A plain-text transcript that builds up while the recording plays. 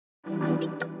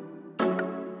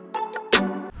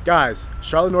Guys,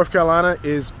 Charlotte, North Carolina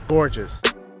is gorgeous.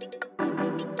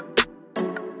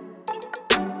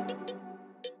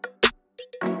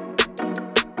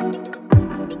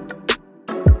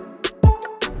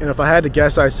 And if I had to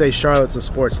guess, I'd say Charlotte's a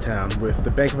sports town with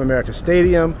the Bank of America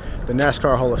Stadium, the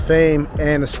NASCAR Hall of Fame,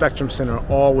 and the Spectrum Center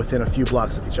all within a few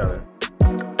blocks of each other.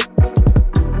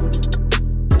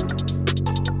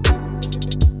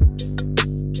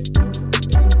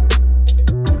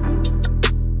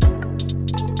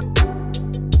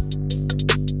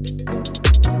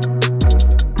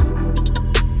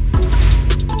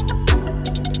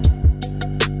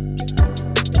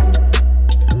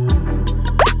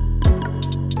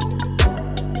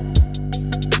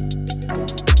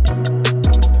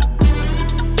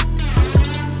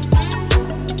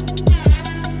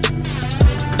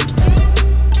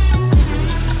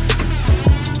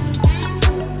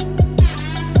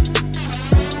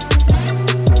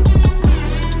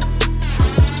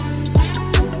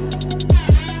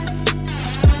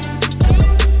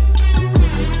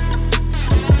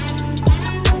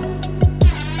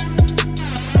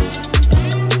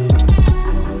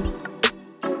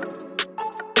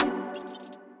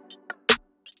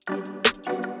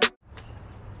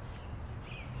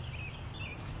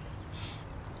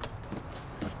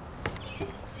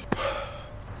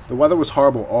 The weather was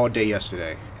horrible all day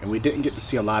yesterday, and we didn't get to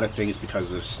see a lot of things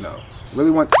because of the snow. Really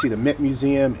want to see the Mint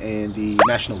Museum and the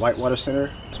National Whitewater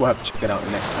Center, so we'll have to check that out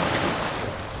next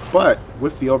time. But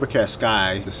with the overcast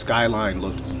sky, the skyline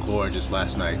looked gorgeous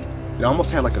last night. It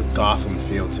almost had like a Gotham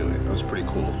feel to it. It was pretty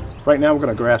cool. Right now we're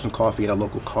going to grab some coffee at a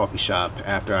local coffee shop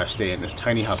after our stay in this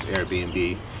tiny house Airbnb.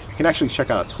 You can actually check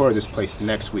out a tour of this place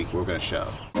next week we're going to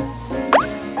show.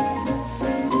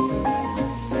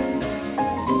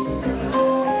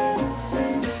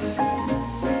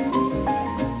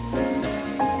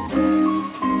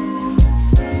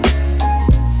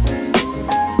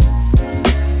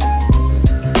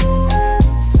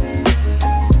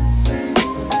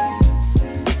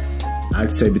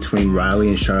 I'd say between Raleigh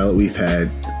and Charlotte, we've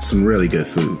had some really good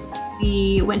food.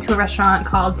 We went to a restaurant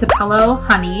called Tupelo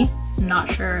Honey. I'm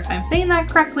not sure if I'm saying that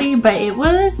correctly, but it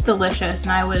was delicious,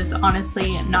 and I was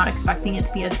honestly not expecting it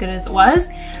to be as good as it was.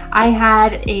 I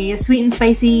had a sweet and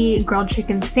spicy grilled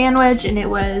chicken sandwich, and it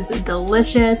was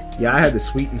delicious. Yeah, I had the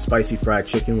sweet and spicy fried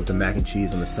chicken with the mac and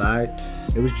cheese on the side.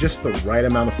 It was just the right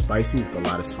amount of spicy with a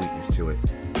lot of sweetness to it.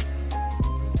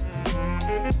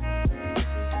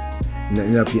 And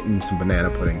ended up getting some banana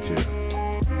pudding too.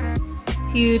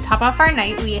 To top off our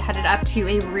night, we headed up to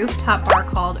a rooftop bar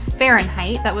called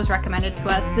Fahrenheit that was recommended to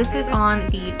us. This is on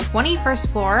the 21st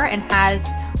floor and has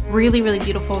really, really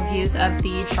beautiful views of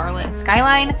the Charlotte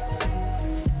skyline.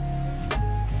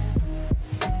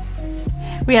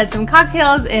 We had some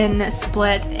cocktails and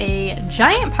split a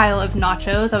giant pile of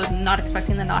nachos. I was not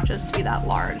expecting the nachos to be that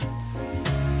large.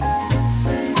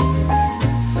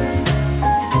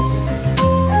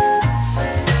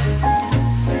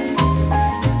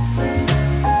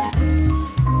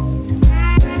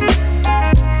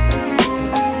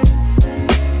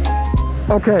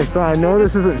 Okay, so I know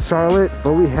this isn't Charlotte,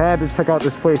 but we had to check out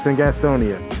this place in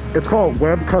Gastonia. It's called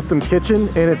Webb Custom Kitchen,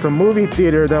 and it's a movie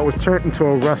theater that was turned into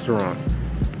a restaurant.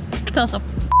 It's also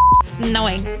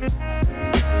snowing.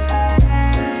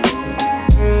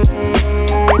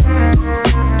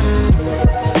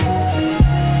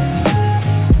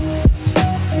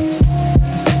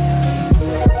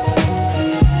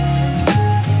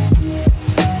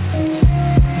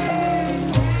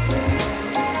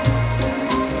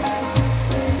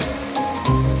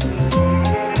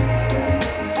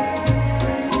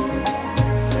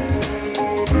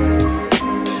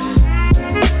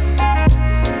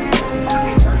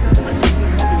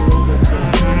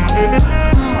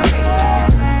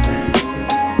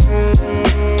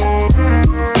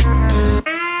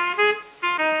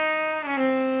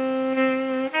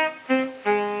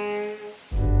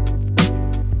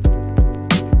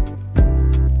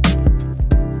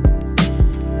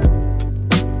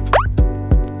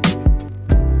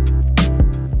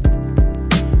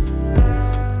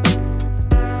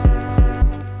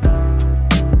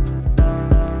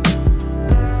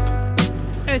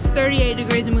 It's 38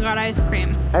 degrees and we got ice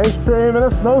cream. Ice cream in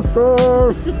a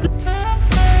snowstorm!